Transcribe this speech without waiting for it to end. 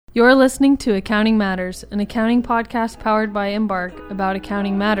You're listening to Accounting Matters, an accounting podcast powered by Embark about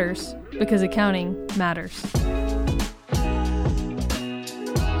accounting matters because accounting matters.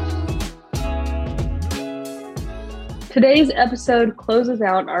 Today's episode closes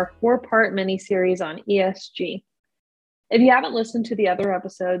out our 4-part mini-series on ESG. If you haven't listened to the other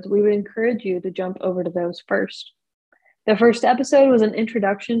episodes, we would encourage you to jump over to those first. The first episode was an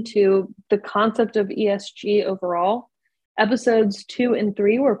introduction to the concept of ESG overall. Episodes 2 and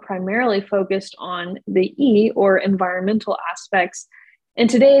 3 were primarily focused on the E, or environmental aspects. And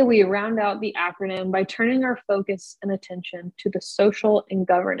today we round out the acronym by turning our focus and attention to the social and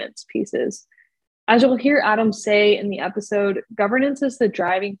governance pieces. As you'll hear Adam say in the episode, governance is the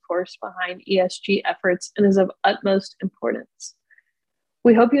driving force behind ESG efforts and is of utmost importance.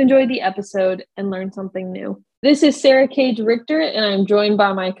 We hope you enjoyed the episode and learned something new. This is Sarah Cage Richter, and I'm joined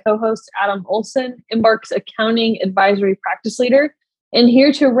by my co-host Adam Olson, Embark's Accounting Advisory Practice Leader. And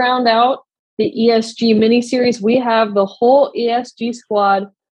here to round out the ESG mini-series, we have the whole ESG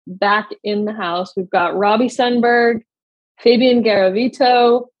squad back in the house. We've got Robbie Sundberg, Fabian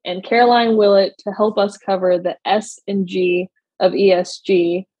Garavito, and Caroline Willett to help us cover the S and G of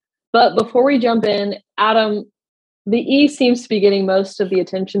ESG. But before we jump in, Adam, the E seems to be getting most of the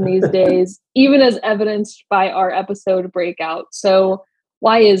attention these days, even as evidenced by our episode breakout. So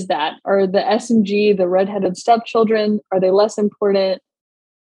why is that? Are the S and G the redheaded stepchildren? Are they less important?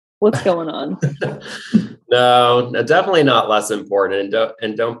 What's going on? No, definitely not less important.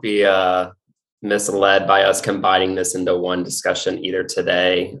 And don't be misled by us combining this into one discussion either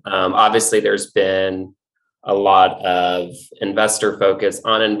today. Obviously, there's been a lot of investor focus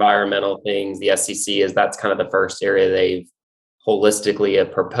on environmental things. The SEC that's kind of the first area they've holistically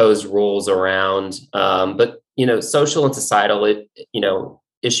have proposed rules around. But social and societal,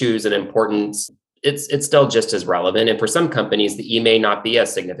 issues and importance, it's still just as relevant. And for some companies, the E may not be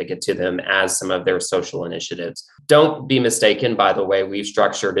as significant to them as some of their social initiatives. Don't be mistaken by the way we've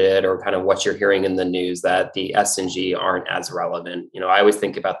structured it or kind of what you're hearing in the news that the S and G aren't as relevant. I always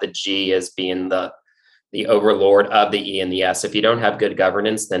think about the G as being the overlord of the E and the S. If you don't have good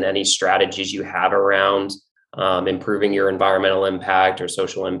governance, then any strategies you have around improving your environmental impact or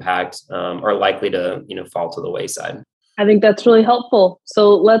social impact are likely to, fall to the wayside. I think that's really helpful.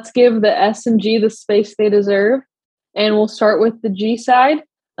 So let's give the S and G the space they deserve. And we'll start with the G side.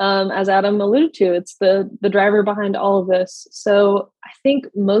 As Adam alluded to, it's the driver behind all of this. So I think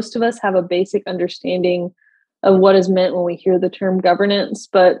most of us have a basic understanding of what is meant when we hear the term governance,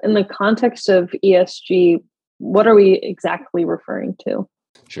 but in the context of ESG, what are we exactly referring to?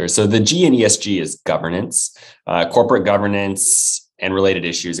 Sure. So the G in ESG is governance. Corporate governance and related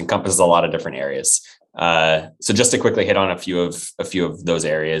issues encompasses a lot of different areas. So just to quickly hit on a few of those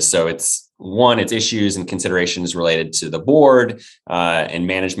areas. So it's issues and considerations related to the board and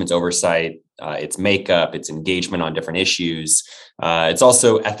management's oversight, its makeup, its engagement on different issues. It's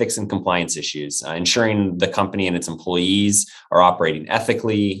also ethics and compliance issues, ensuring the company and its employees are operating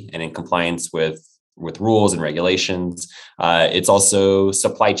ethically and in compliance with rules and regulations. It's also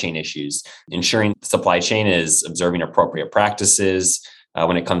supply chain issues, ensuring the supply chain is observing appropriate practices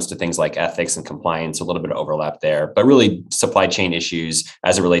when it comes to things like ethics and compliance, a little bit of overlap there, but really supply chain issues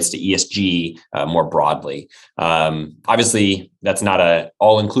as it relates to ESG more broadly. Obviously, that's not an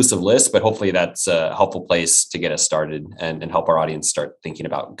all-inclusive list, but hopefully that's a helpful place to get us started and help our audience start thinking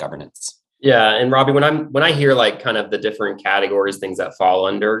about governance. Yeah, and Robbie, when I hear like kind of the different categories, things that fall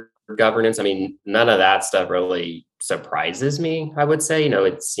under governance, I mean, none of that stuff really surprises me, I would say.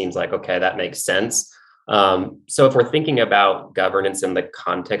 It seems like, okay, that makes sense. So if we're thinking about governance in the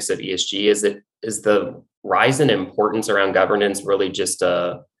context of ESG, is the rise in importance around governance really just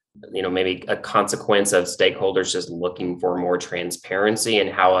maybe a consequence of stakeholders just looking for more transparency in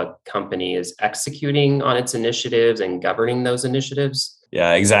how a company is executing on its initiatives and governing those initiatives?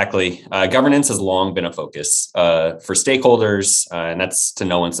 Yeah, exactly. Governance has long been a focus for stakeholders, and that's to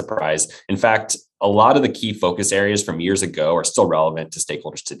no one's surprise. In fact, a lot of the key focus areas from years ago are still relevant to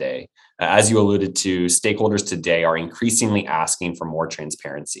stakeholders today. As you alluded to, stakeholders today are increasingly asking for more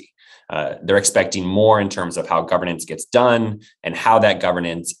transparency. They're expecting more in terms of how governance gets done and how that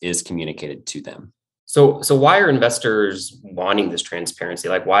governance is communicated to them. So why are investors wanting this transparency?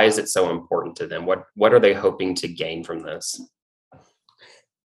 Like, why is it so important to them? What are they hoping to gain from this?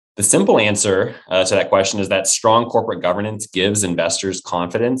 The simple answer to that question is that strong corporate governance gives investors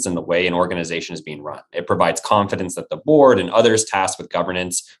confidence in the way an organization is being run. It provides confidence that the board and others tasked with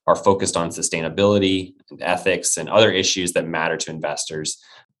governance are focused on sustainability and ethics and other issues that matter to investors,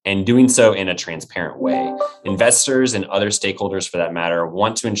 and doing so in a transparent way. Investors and other stakeholders, for that matter,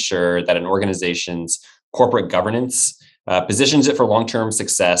 want to ensure that an organization's corporate governance positions it for long-term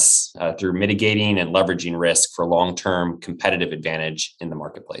success through mitigating and leveraging risk for long-term competitive advantage in the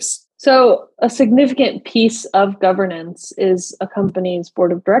marketplace. So a significant piece of governance is a company's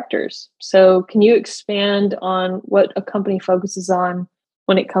board of directors. So can you expand on what a company focuses on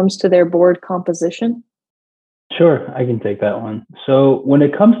when it comes to their board composition? Sure, I can take that one. So when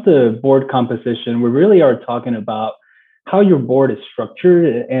it comes to board composition, we really are talking about how your board is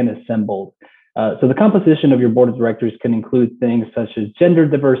structured and assembled. So the composition of your board of directors can include things such as gender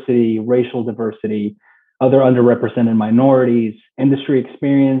diversity, racial diversity, other underrepresented minorities, industry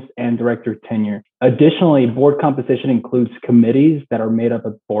experience, and director tenure. Additionally, board composition includes committees that are made up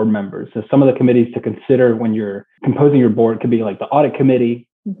of board members. So some of the committees to consider when you're composing your board could be like the audit committee,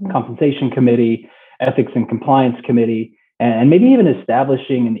 compensation committee, ethics and compliance committee, and maybe even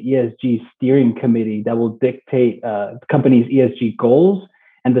establishing an ESG steering committee that will dictate the company's ESG goals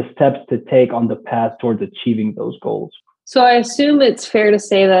and the steps to take on the path towards achieving those goals. So I assume it's fair to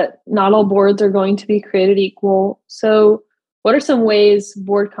say that not all boards are going to be created equal. So what are some ways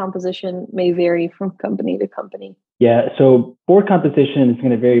board composition may vary from company to company? Yeah, so board composition is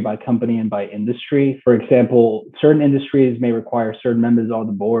going to vary by company and by industry. For example, certain industries may require certain members on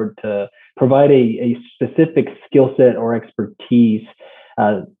the board to provide a specific skill set or expertise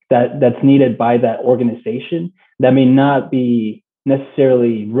that's needed by that organization that may not be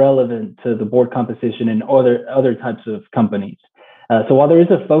necessarily relevant to the board composition in other types of companies. So while there is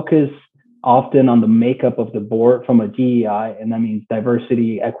a focus often on the makeup of the board from a DEI, and that means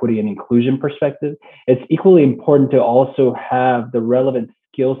diversity, equity, and inclusion perspective, it's equally important to also have the relevant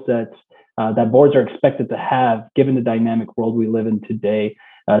skill sets that boards are expected to have given the dynamic world we live in today,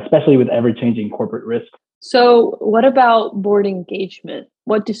 especially with ever-changing corporate risk. So what about board engagement?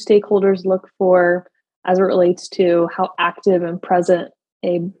 What do stakeholders look for as it relates to how active and present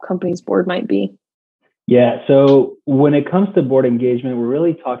a company's board might be? Yeah, so when it comes to board engagement, we're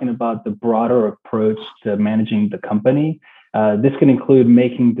really talking about the broader approach to managing the company. This can include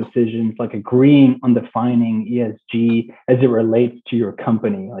making decisions like agreeing on defining ESG as it relates to your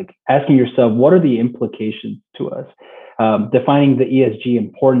company, like asking yourself, what are the implications to us? Defining the ESG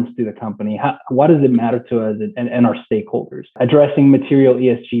importance to the company. Why does it matter to us and our stakeholders? Addressing material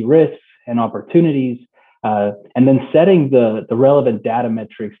ESG risks and opportunities, and then setting the relevant data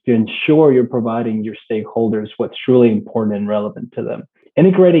metrics to ensure you're providing your stakeholders what's truly important and relevant to them.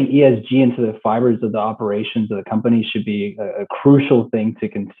 Integrating ESG into the fibers of the operations of the company should be a crucial thing to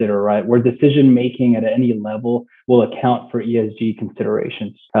consider, right? Where decision making at any level will account for ESG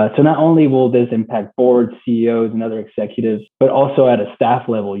considerations. So not only will this impact boards, CEOs, and other executives, but also at a staff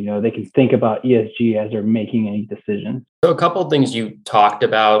level, they can think about ESG as they're making any decision. So a couple of things you talked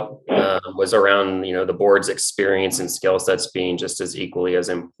about was around, the board's experience and skill sets being just as equally as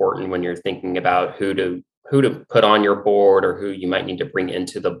important when you're thinking about who to put on your board or who you might need to bring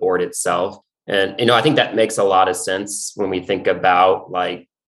into the board itself. And, I think that makes a lot of sense when we think about like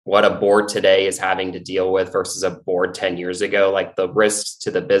what a board today is having to deal with versus a board 10 years ago. Like the risks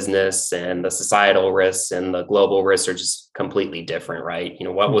to the business and the societal risks and the global risks are just completely different, right?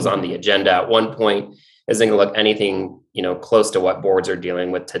 What was on the agenda at one point isn't going to look anything, close to what boards are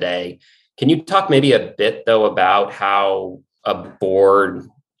dealing with today. Can you talk maybe a bit though about how a board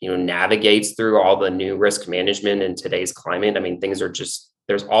navigates through all the new risk management in today's climate? I mean,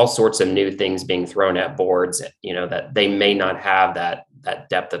 there's all sorts of new things being thrown at boards, that they may not have that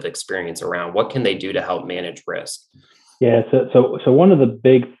depth of experience around. What can they do to help manage risk? Yeah, so one of the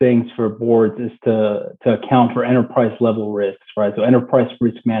big things for boards is to account for enterprise level risks, right? So enterprise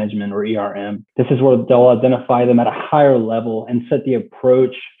risk management, or ERM. This is where they'll identify them at a higher level and set the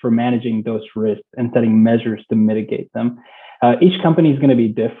approach for managing those risks and setting measures to mitigate them. Each company is going to be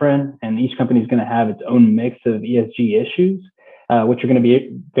different, and each company is going to have its own mix of ESG issues, which are going to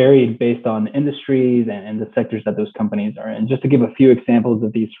be varied based on industries and the sectors that those companies are in. Just to give a few examples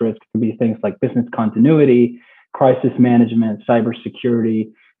of these risks, could be things like business continuity, crisis management, cybersecurity,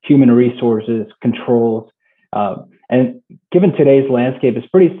 human resources, controls. And given today's landscape, it's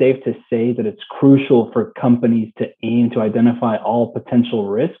pretty safe to say that it's crucial for companies to aim to identify all potential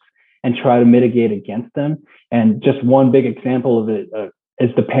risks and try to mitigate against them. And just one big example of it is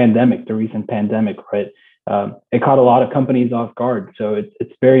the recent pandemic, right? It caught a lot of companies off guard. So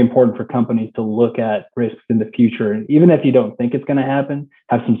it's very important for companies to look at risks in the future. And even if you don't think it's going to happen,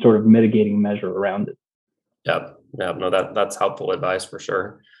 have some sort of mitigating measure around it. Yeah, no, that's helpful advice for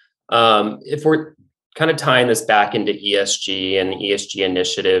sure. If we're kind of tying this back into ESG and ESG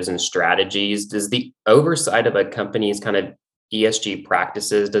initiatives and strategies, does the oversight of a company's kind of ESG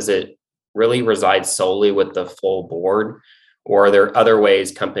practices, does it really reside solely with the full board? Or are there other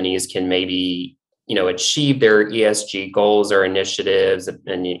ways companies can maybe, achieve their ESG goals or initiatives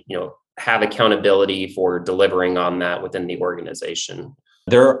and have accountability for delivering on that within the organization?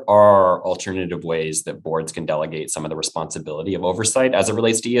 There are alternative ways that boards can delegate some of the responsibility of oversight as it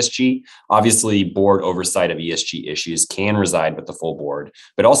relates to ESG. Obviously, board oversight of ESG issues can reside with the full board,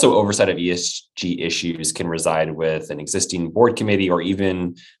 but also oversight of ESG issues can reside with an existing board committee or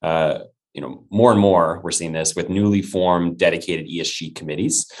even more and more, we're seeing this with newly formed dedicated ESG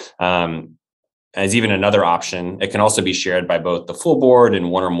committees. As even another option, it can also be shared by both the full board and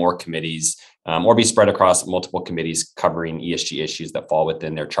one or more committees, or be spread across multiple committees covering ESG issues that fall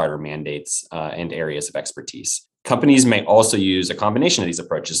within their charter mandates and areas of expertise. Companies may also use a combination of these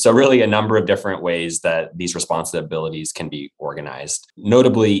approaches. So really a number of different ways that these responsibilities can be organized.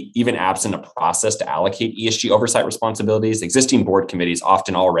 Notably, even absent a process to allocate ESG oversight responsibilities, existing board committees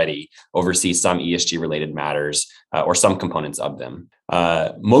often already oversee some ESG related matters or some components of them.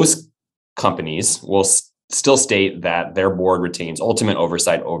 Most companies will still state that their board retains ultimate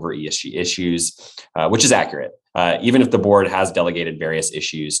oversight over ESG issues, which is accurate, even if the board has delegated various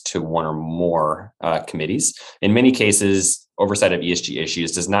issues to one or more committees. In many cases, oversight of ESG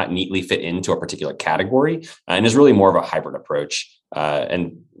issues does not neatly fit into a particular category and is really more of a hybrid approach.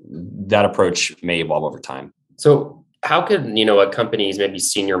 And that approach may evolve over time. So how could, a company's maybe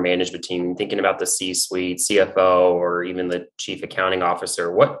senior management team, thinking about the C-suite, CFO, or even the chief accounting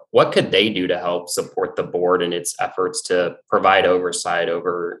officer, what could they do to help support the board in its efforts to provide oversight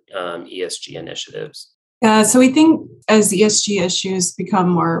over ESG initiatives? So we think as ESG issues become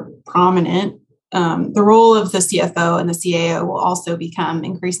more prominent, the role of the CFO and the CAO will also become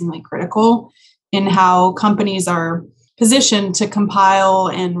increasingly critical in how companies are positioned to compile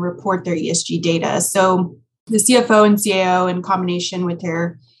and report their ESG data. So the CFO and CAO, in combination with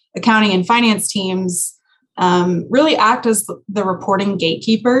their accounting and finance teams, really act as the reporting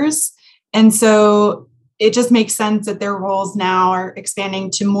gatekeepers. And so it just makes sense that their roles now are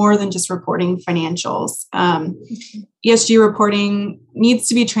expanding to more than just reporting financials. ESG reporting needs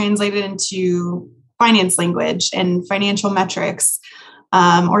to be translated into finance language and financial metrics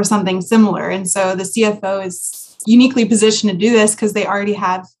or something similar. And so the CFO is uniquely positioned to do this because they already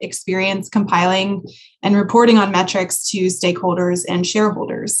have experience compiling and reporting on metrics to stakeholders and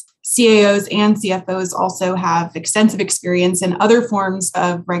shareholders. CAOs and CFOs also have extensive experience in other forms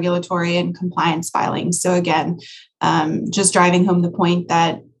of regulatory and compliance filings. So again, just driving home the point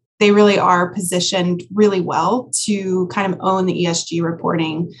that they really are positioned really well to kind of own the ESG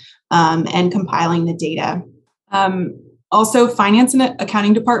reporting and compiling the data. Also, finance and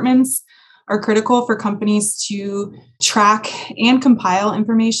accounting departments are critical for companies to track and compile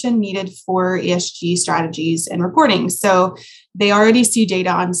information needed for ESG strategies and reporting. So they already see data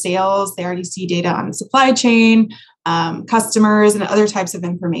on sales, they already see data on supply chain, customers, and other types of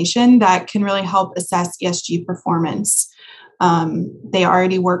information that can really help assess ESG performance. They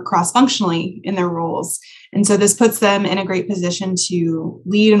already work cross-functionally in their roles. And so this puts them in a great position to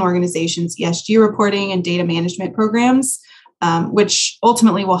lead an organization's ESG reporting and data management programs, which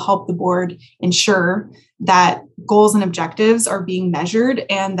ultimately will help the board ensure that goals and objectives are being measured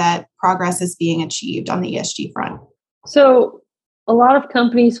and that progress is being achieved on the ESG front. So a lot of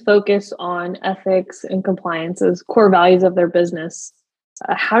companies focus on ethics and compliance as core values of their business.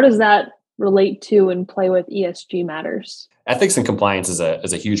 How does that relate to and play with ESG matters? Ethics and compliance is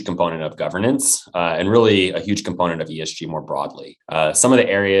a huge component of governance and really a huge component of ESG more broadly. Some of the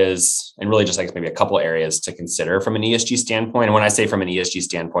areas, and really just like maybe a couple of areas to consider from an ESG standpoint. And when I say from an ESG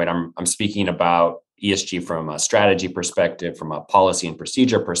standpoint, I'm speaking about ESG from a strategy perspective, from a policy and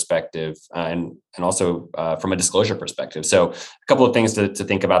procedure perspective, and also from a disclosure perspective. So a couple of things to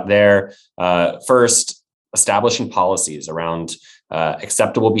think about there. First, establishing policies around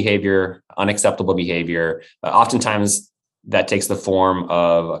acceptable behavior, unacceptable behavior. Oftentimes, that takes the form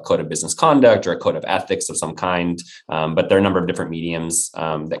of a code of business conduct or a code of ethics of some kind, but there are a number of different mediums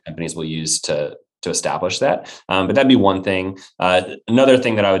that companies will use to establish that. But that'd be one thing. Another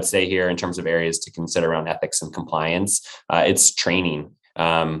thing that I would say here in terms of areas to consider around ethics and compliance, it's training.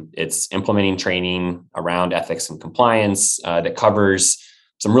 It's implementing training around ethics and compliance that covers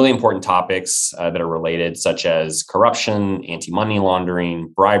some really important topics that are related, such as corruption, anti-money laundering,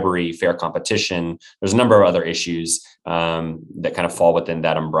 bribery, fair competition. There's a number of other issues that kind of fall within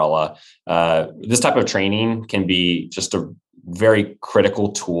that umbrella. This type of training can be just a very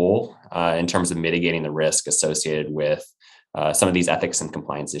critical tool in terms of mitigating the risk associated with some of these ethics and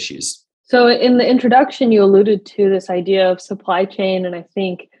compliance issues. So in the introduction, you alluded to this idea of supply chain, and I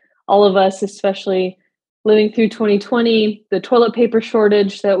think all of us, especially living through 2020, the toilet paper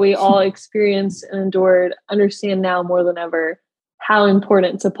shortage that we all experienced and endured, understand now more than ever how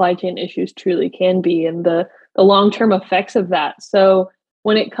important supply chain issues truly can be and the long-term effects of that. So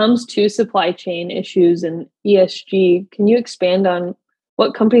when it comes to supply chain issues and ESG, can you expand on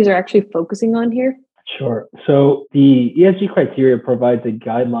what companies are actually focusing on here? Sure. So the ESG criteria provides a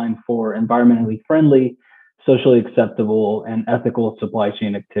guideline for environmentally friendly, socially acceptable, and ethical supply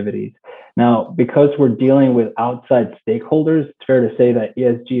chain activities. Now, because we're dealing with outside stakeholders, it's fair to say that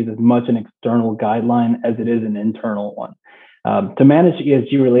ESG is as much an external guideline as it is an internal one. To manage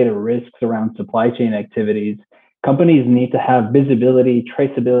ESG-related risks around supply chain activities, companies need to have visibility,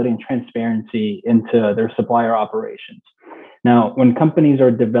 traceability, and transparency into their supplier operations. Now, when companies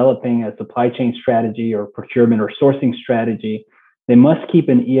are developing a supply chain strategy or procurement or sourcing strategy, they must keep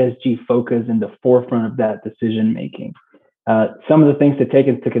an ESG focus in the forefront of that decision making. Some of the things to take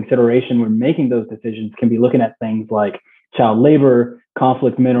into consideration when making those decisions can be looking at things like child labor,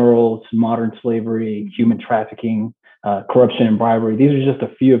 conflict minerals, modern slavery, human trafficking, corruption and bribery. These are just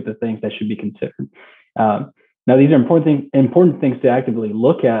a few of the things that should be considered. Now, these are important things to actively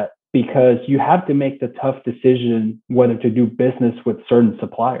look at because you have to make the tough decision whether to do business with certain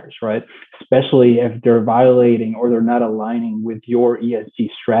suppliers, right? Especially if they're violating or they're not aligning with your ESG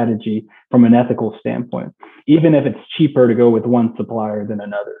strategy from an ethical standpoint, even if it's cheaper to go with one supplier than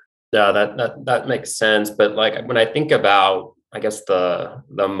another. Yeah, that makes sense. But like when I think about, I guess the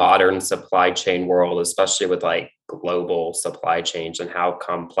modern supply chain world, especially with like global supply chains and how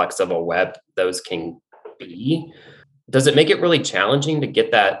complex of a web those can be, does it make it really challenging to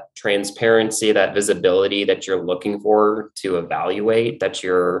get that transparency, that visibility that you're looking for to evaluate that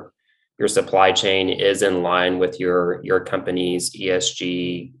your supply chain is in line with your company's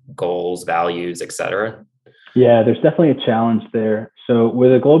ESG goals, values, et cetera? Yeah, there's definitely a challenge there. So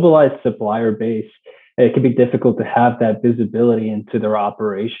with a globalized supplier base, it can be difficult to have that visibility into their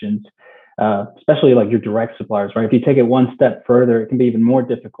operations, especially like your direct suppliers, right? If you take it one step further, it can be even more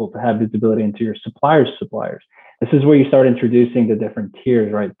difficult to have visibility into your suppliers' suppliers. This is where you start introducing the different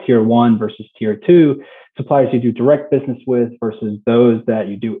tiers, right? Tier 1 versus tier 2, suppliers you do direct business with versus those that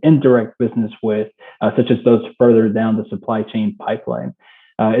you do indirect business with, such as those further down the supply chain pipeline.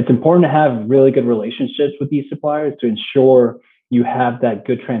 It's important to have really good relationships with these suppliers to ensure you have that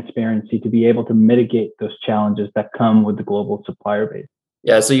good transparency to be able to mitigate those challenges that come with the global supplier base.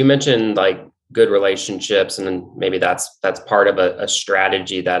 Yeah, so you mentioned like good relationships, and then maybe that's part of a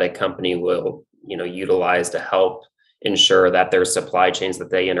strategy that a company will utilize to help ensure that their supply chains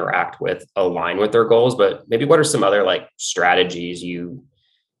that they interact with align with their goals. But maybe what are some other like strategies you've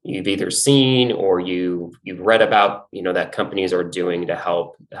either seen or you've read about, that companies are doing to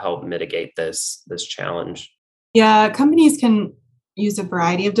help mitigate this challenge? Yeah, companies can use a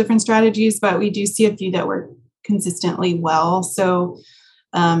variety of different strategies, but we do see a few that work consistently well. So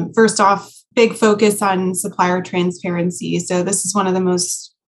first off, big focus on supplier transparency. So this is one of the most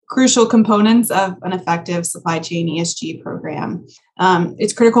crucial components of an effective supply chain ESG program.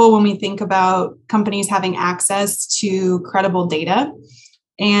 It's critical when we think about companies having access to credible data,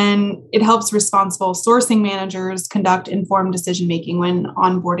 and it helps responsible sourcing managers conduct informed decision-making when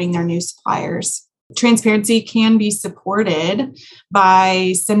onboarding their new suppliers. Transparency can be supported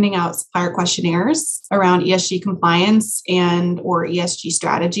by sending out supplier questionnaires around ESG compliance and or ESG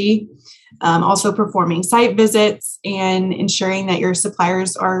strategy, also performing site visits and ensuring that your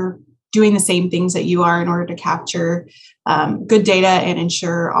suppliers are doing the same things that you are in order to capture good data and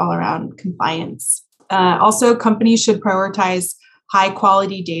ensure all around compliance. Also, companies should prioritize high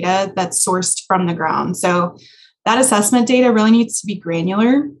quality data that's sourced from the ground. So that assessment data really needs to be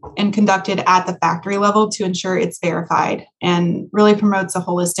granular and conducted at the factory level to ensure it's verified and really promotes a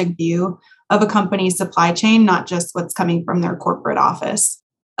holistic view of a company's supply chain, not just what's coming from their corporate office.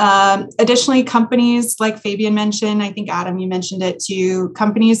 Additionally, companies like Fabian mentioned, I think Adam, you mentioned it too,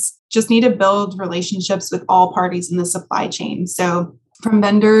 companies just need to build relationships with all parties in the supply chain. So from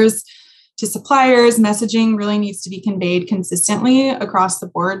vendors to suppliers, messaging really needs to be conveyed consistently across the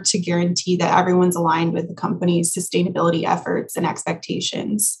board to guarantee that everyone's aligned with the company's sustainability efforts and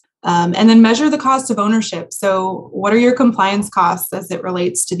expectations. And then measure the cost of ownership. So what are your compliance costs as it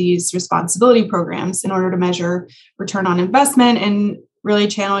relates to these responsibility programs in order to measure return on investment and really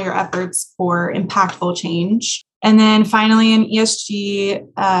channel your efforts for impactful change? And then finally, an ESG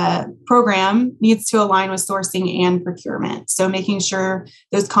program needs to align with sourcing and procurement. So making sure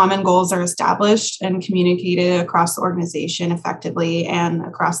those common goals are established and communicated across the organization effectively and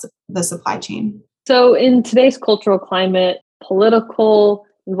across the supply chain. So in today's cultural climate, political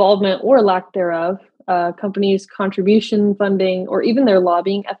involvement or lack thereof, companies' contribution funding or even their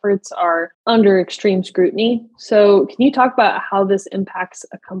lobbying efforts are under extreme scrutiny. So can you talk about how this impacts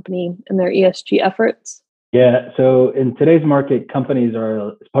a company and their ESG efforts? Yeah. So in today's market, companies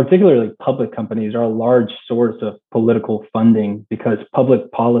are, particularly public companies, are a large source of political funding because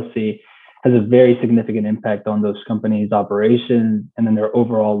public policy has a very significant impact on those companies' operations and then their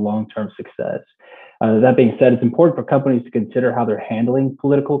overall long-term success. That being said, it's important for companies to consider how they're handling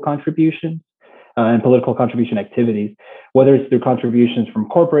political contributions and political contribution activities, whether it's through contributions from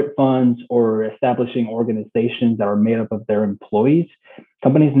corporate funds or establishing organizations that are made up of their employees.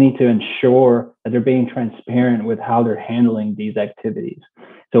 Companies need to ensure that they're being transparent with how they're handling these activities.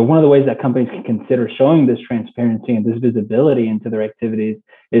 So one of the ways that companies can consider showing this transparency and this visibility into their activities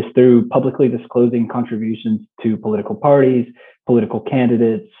is through publicly disclosing contributions to political parties, political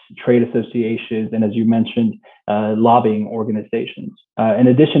candidates, trade associations, and as you mentioned, lobbying organizations. In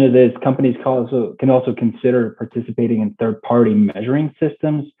addition to this, companies can also consider participating in third-party measuring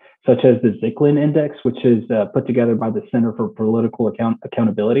systems, such as the Zicklin Index, which is put together by the Center for Political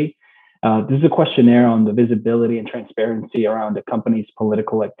Accountability. This is a questionnaire on the visibility and transparency around the company's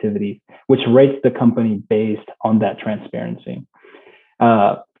political activity, which rates the company based on that transparency.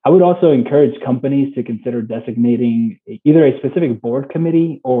 I would also encourage companies to consider designating either a specific board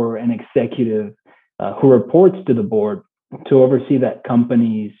committee or an executive who reports to the board to oversee that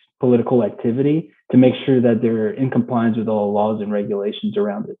company's political activity to make sure that they're in compliance with all laws and regulations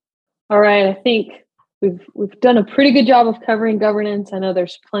around it. All right, I think we've done a pretty good job of covering governance. I know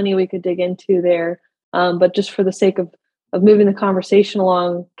there's plenty we could dig into there, but just for the sake of moving the conversation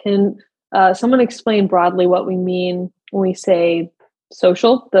along, can someone explain broadly what we mean when we say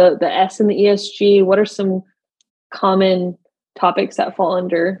social, the S in the ESG? What are some common topics that fall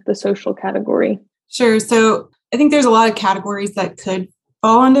under the social category? Sure. So I think there's a lot of categories that could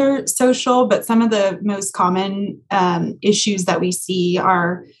fall under social, but some of the most common issues that we see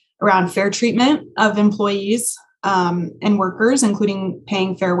are around fair treatment of employees and workers, including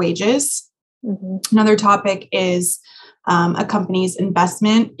paying fair wages. Mm-hmm. Another topic is a company's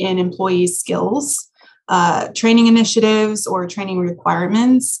investment in employees' skills, training initiatives or training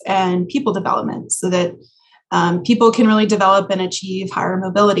requirements, and people development so that people can really develop and achieve higher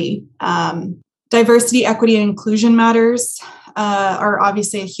mobility. Diversity, equity, and inclusion matters are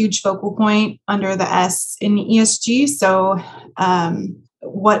obviously a huge focal point under the S in ESG. So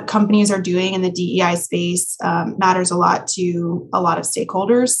what companies are doing in the DEI space matters a lot to a lot of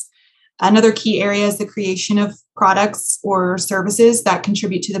stakeholders. Another key area is the creation of products or services that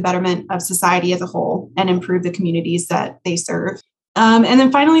contribute to the betterment of society as a whole and improve the communities that they serve. And then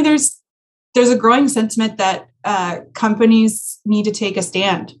finally, there's a growing sentiment that companies need to take a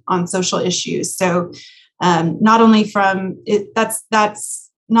stand on social issues. So not only from it,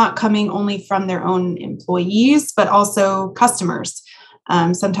 that's not coming only from their own employees, but also customers.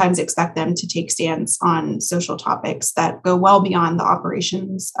 Sometimes expect them to take stands on social topics that go well beyond the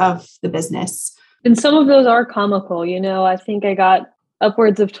operations of the business. And some of those are comical. I think I got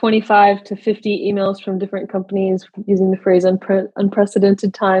upwards of 25 to 50 emails from different companies using the phrase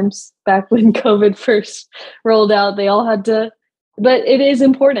unprecedented times back when COVID first rolled out. They all had to, but it is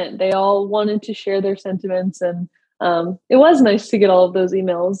important. They all wanted to share their sentiments. And it was nice to get all of those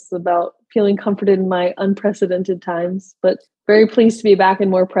emails about feeling comforted in my unprecedented times, but very pleased to be back in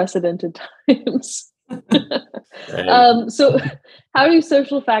more precedented times. So how do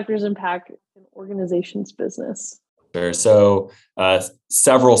social factors impact an organization's business? Sure. So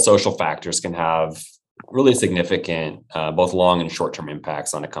several social factors can have really significant both long and short-term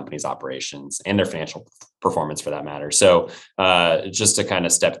impacts on a company's operations and their financial performance for that matter. So just to kind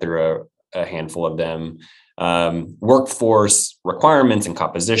of step through a handful of them, workforce requirements and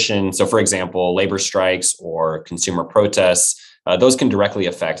composition. So for example, labor strikes or consumer protests, those can directly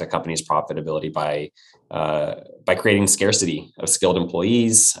affect a company's profitability by creating scarcity of skilled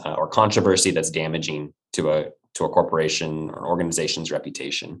employees or controversy that's damaging to a corporation or organization's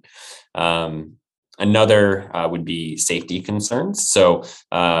reputation. Another would be safety concerns. So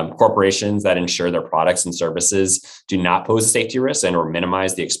corporations that ensure their products and services do not pose a safety risk and or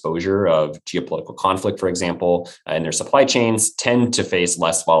minimize the exposure of geopolitical conflict, for example, in their supply chains tend to face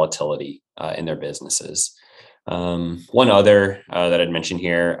less volatility in their businesses. One other that I'd mention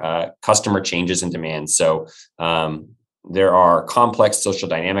here, customer changes in demand. So there are complex social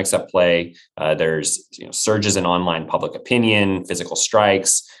dynamics at play. There's surges in online public opinion, physical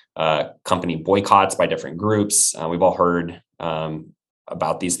strikes, company boycotts by different groups. We've all heard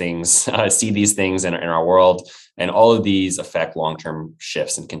about these things, see these things in our world, and all of these affect long-term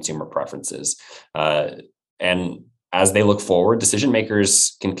shifts in consumer preferences. And as they look forward, decision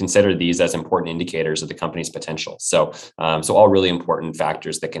makers can consider these as important indicators of the company's potential. So all really important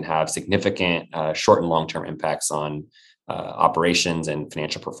factors that can have significant short and long-term impacts on operations and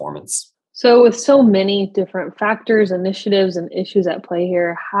financial performance. So, with so many different factors, initiatives, and issues at play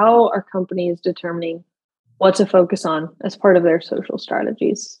here, how are companies determining what to focus on as part of their social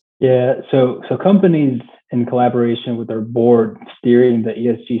strategies? Yeah, so companies in collaboration with their board steering the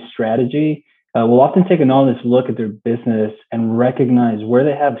ESG strategy will often take an honest look at their business and recognize where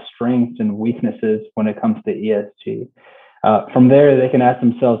they have strengths and weaknesses when it comes to ESG. From there, they can ask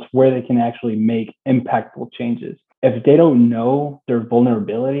themselves where they can actually make impactful changes. If they don't know their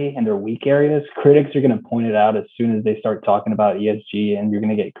vulnerability and their weak areas, critics are going to point it out as soon as they start talking about ESG, and you're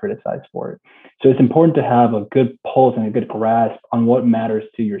going to get criticized for it. So it's important to have a good pulse and a good grasp on what matters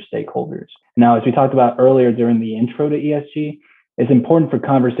to your stakeholders. Now, as we talked about earlier during the intro to ESG, it's important for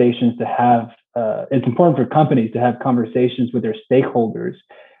companies to have conversations with their stakeholders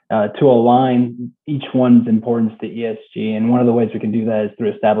to align each one's importance to ESG. And one of the ways we can do that is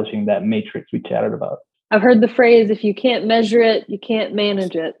through establishing that matrix we chatted about. I've heard the phrase, if you can't measure it, you can't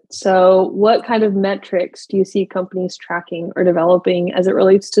manage it. So what kind of metrics do you see companies tracking or developing as it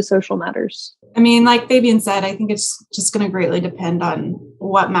relates to social matters? I mean, like Fabian said, I think it's just going to greatly depend on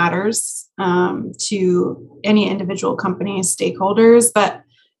what matters to any individual company's stakeholders. But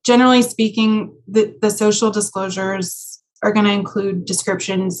generally speaking, the social disclosures are going to include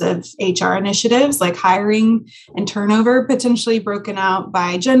descriptions of HR initiatives like hiring and turnover, potentially broken out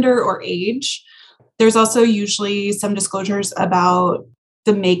by gender or age. There's also usually some disclosures about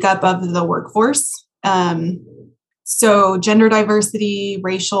the makeup of the workforce. So gender diversity,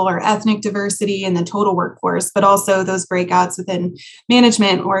 racial or ethnic diversity in the total workforce, but also those breakouts within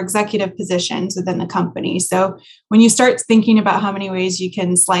management or executive positions within the company. So when you start thinking about how many ways you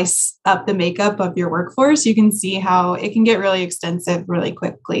can slice up the makeup of your workforce, you can see how it can get really extensive really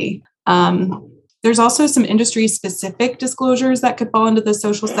quickly. There's also some industry-specific disclosures that could fall into the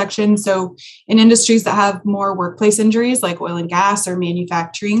social section. So in industries that have more workplace injuries like oil and gas or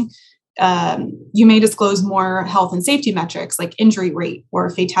manufacturing, you may disclose more health and safety metrics like injury rate or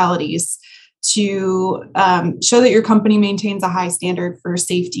fatalities to show that your company maintains a high standard for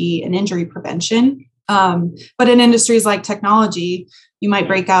safety and injury prevention. But in industries like technology, you might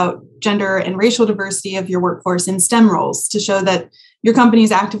break out gender and racial diversity of your workforce in STEM roles to show that your company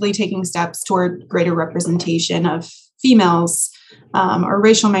is actively taking steps toward greater representation of females or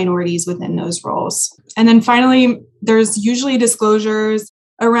racial minorities within those roles. And then finally, there's usually disclosures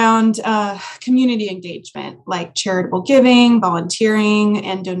around community engagement, like charitable giving, volunteering,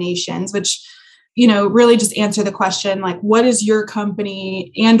 and donations, which really just answer the question, like, what is your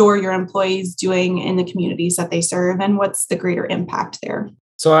company and or your employees doing in the communities that they serve, and what's the greater impact there?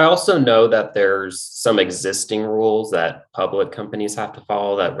 So I also know that there's some existing rules that public companies have to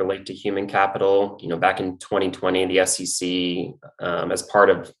follow that relate to human capital. Back in 2020, the SEC, as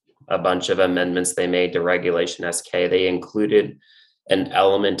part of a bunch of amendments they made to Regulation SK, they included an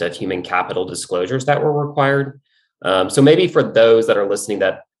element of human capital disclosures that were required. So maybe for those that are listening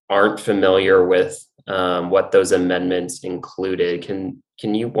that aren't familiar with what those amendments included,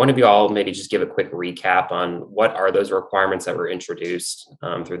 can you, one of you all, maybe just give a quick recap on what are those requirements that were introduced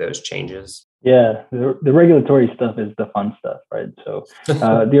through those changes? Yeah, the regulatory stuff is the fun stuff, right? So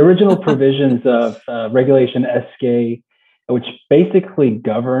the original provisions of Regulation SK, which basically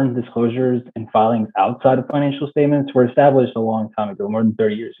govern disclosures and filings outside of financial statements, were established a long time ago, more than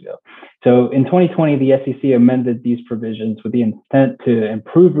 30 years ago. So in 2020, the SEC amended these provisions with the intent to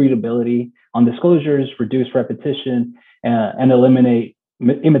improve readability on disclosures, reduce repetition, and eliminate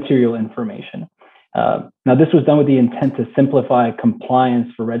immaterial information. Now, this was done with the intent to simplify compliance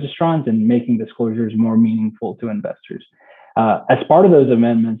for registrants and making disclosures more meaningful to investors. As part of those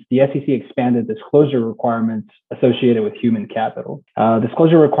amendments, the SEC expanded disclosure requirements associated with human capital.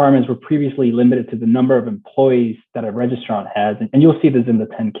 Disclosure requirements were previously limited to the number of employees that a registrant has, and you'll see this in the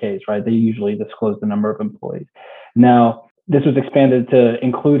 10Ks, right? They usually disclose the number of employees. Now, this was expanded to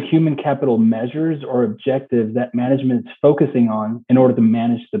include human capital measures or objectives that management is focusing on in order to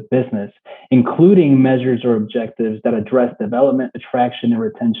manage the business, including measures or objectives that address development, attraction, and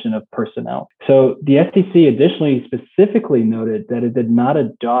retention of personnel. So the SEC additionally specifically noted that it did not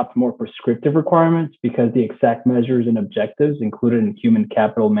adopt more prescriptive requirements because the exact measures and objectives included in human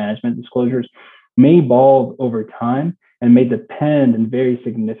capital management disclosures may evolve over time and may depend and vary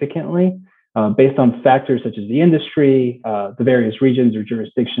significantly based on factors such as the industry, the various regions or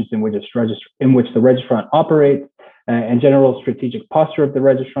jurisdictions in which the registrant operates, and general strategic posture of the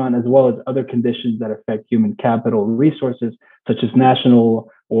registrant, as well as other conditions that affect human capital resources, such as national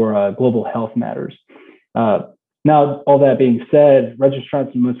or global health matters. Now, all that being said,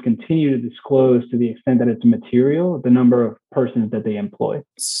 registrants must continue to disclose to the extent that it's material, the number of persons that they employ.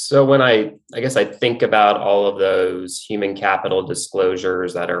 So when I guess I think about all of those human capital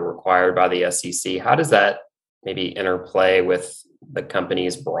disclosures that are required by the SEC, how does that maybe interplay with the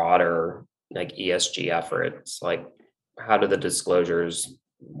company's broader like ESG efforts? Like, how do the disclosures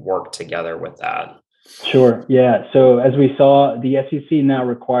work together with that? Sure. Yeah. So as we saw, the SEC now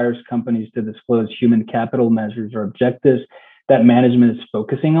requires companies to disclose human capital measures or objectives that management is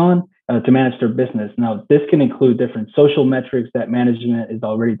focusing on to manage their business. Now, this can include different social metrics that management is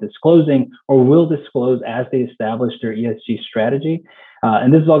already disclosing or will disclose as they establish their ESG strategy.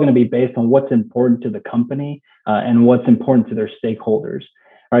 And this is all going to be based on what's important to the company and what's important to their stakeholders.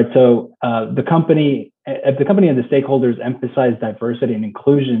 All right. So if the company and the stakeholders emphasize diversity and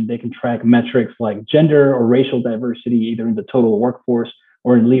inclusion, they can track metrics like gender or racial diversity, either in the total workforce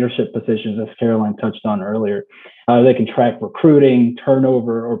or in leadership positions, as Caroline touched on earlier. They can track recruiting,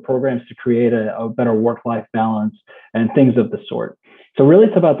 turnover, or programs to create a better work-life balance and things of the sort. So really,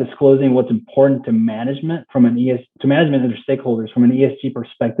 it's about disclosing what's important to management to management and their stakeholders from an ESG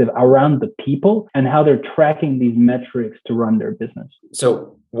perspective around the people and how they're tracking these metrics to run their business.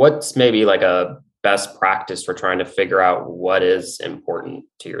 So what's maybe like a best practice for trying to figure out what is important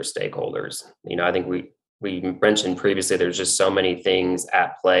to your stakeholders? I think we mentioned previously, there's just so many things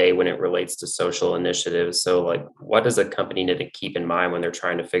at play when it relates to social initiatives. So like, what does a company need to keep in mind when they're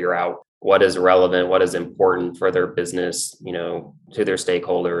trying to figure out what is relevant, what is important for their business, to their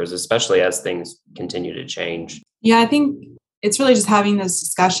stakeholders, especially as things continue to change? Yeah, I think it's really just having this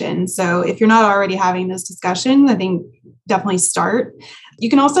discussion. So if you're not already having this discussion, I think definitely start. You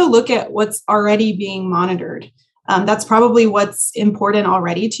can also look at what's already being monitored. That's probably what's important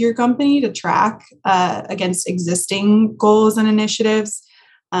already to your company to track against existing goals and initiatives.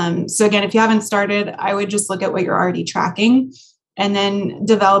 So again, if you haven't started, I would just look at what you're already tracking and then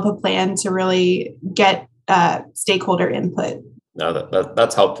develop a plan to really get stakeholder input. No,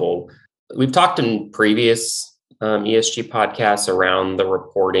 that's helpful. We've talked in previous ESG podcasts around the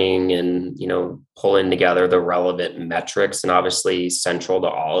reporting and, pulling together the relevant metrics. And obviously central to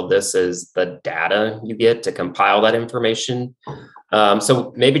all of this is the data you get to compile that information.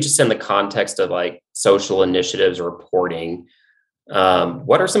 So maybe just in the context of like social initiatives reporting,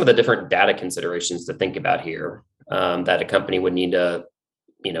 what are some of the different data considerations to think about here that a company would need to,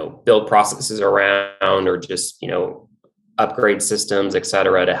 build processes around or just, upgrade systems, et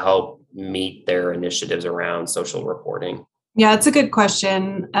cetera, to help meet their initiatives around social reporting? Yeah, it's a good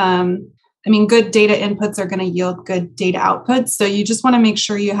question. Good data inputs are going to yield good data outputs. So you just want to make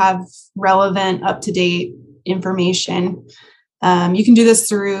sure you have relevant, up-to-date information. You can do this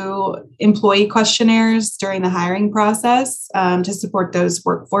through employee questionnaires during the hiring process to support those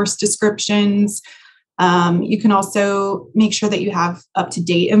workforce descriptions. You can also make sure that you have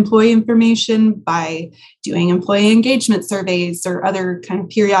up-to-date employee information by doing employee engagement surveys or other kind of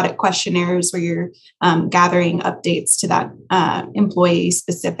periodic questionnaires where you're gathering updates to that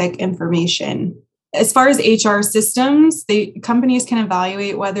employee-specific information. As far as HR systems, companies can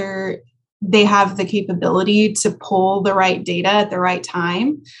evaluate whether they have the capability to pull the right data at the right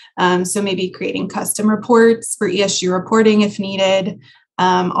time. So maybe creating custom reports for ESG reporting if needed.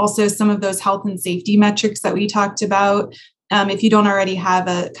 Also, some of those health and safety metrics that we talked about, if you don't already have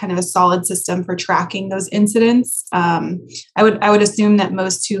a kind of a solid system for tracking those incidents, I would assume that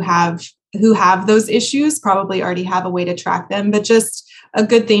most who have those issues probably already have a way to track them. But just a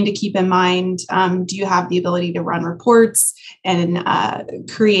good thing to keep in mind: do you have the ability to run reports and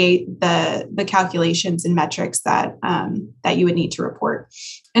create the calculations and metrics that you would need to report?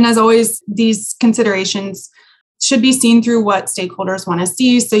 And as always, these considerations should be seen through what stakeholders want to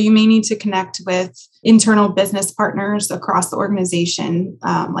see. So you may need to connect with internal business partners across the organization,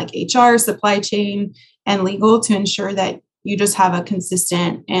 like HR, supply chain, and legal, to ensure that you just have a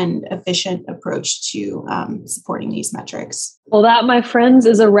consistent and efficient approach to supporting these metrics. Well, that, my friends,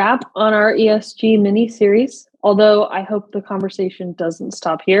 is a wrap on our ESG mini-series, although I hope the conversation doesn't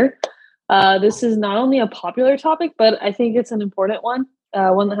stop here. This is not only a popular topic, but I think it's an important one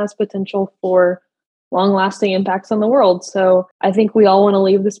that has potential for long-lasting impacts on the world. So I think we all want to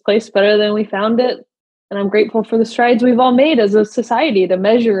leave this place better than we found it. And I'm grateful for the strides we've all made as a society to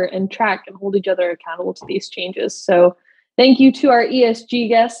measure and track and hold each other accountable to these changes. So thank you to our ESG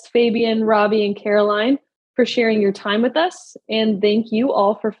guests, Fabian, Robbie, and Caroline, for sharing your time with us. And thank you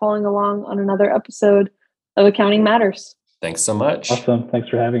all for following along on another episode of Accounting Matters. Thanks so much. Awesome. Thanks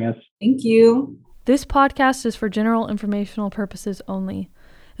for having us. Thank you. This podcast is for general informational purposes only.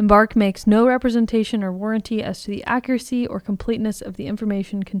 Embark makes no representation or warranty as to the accuracy or completeness of the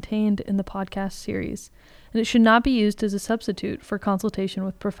information contained in the podcast series, and it should not be used as a substitute for consultation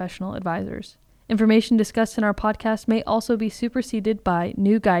with professional advisors. Information discussed in our podcast may also be superseded by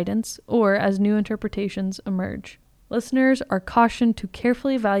new guidance or as new interpretations emerge. Listeners are cautioned to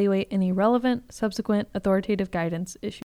carefully evaluate any relevant, subsequent authoritative guidance issued.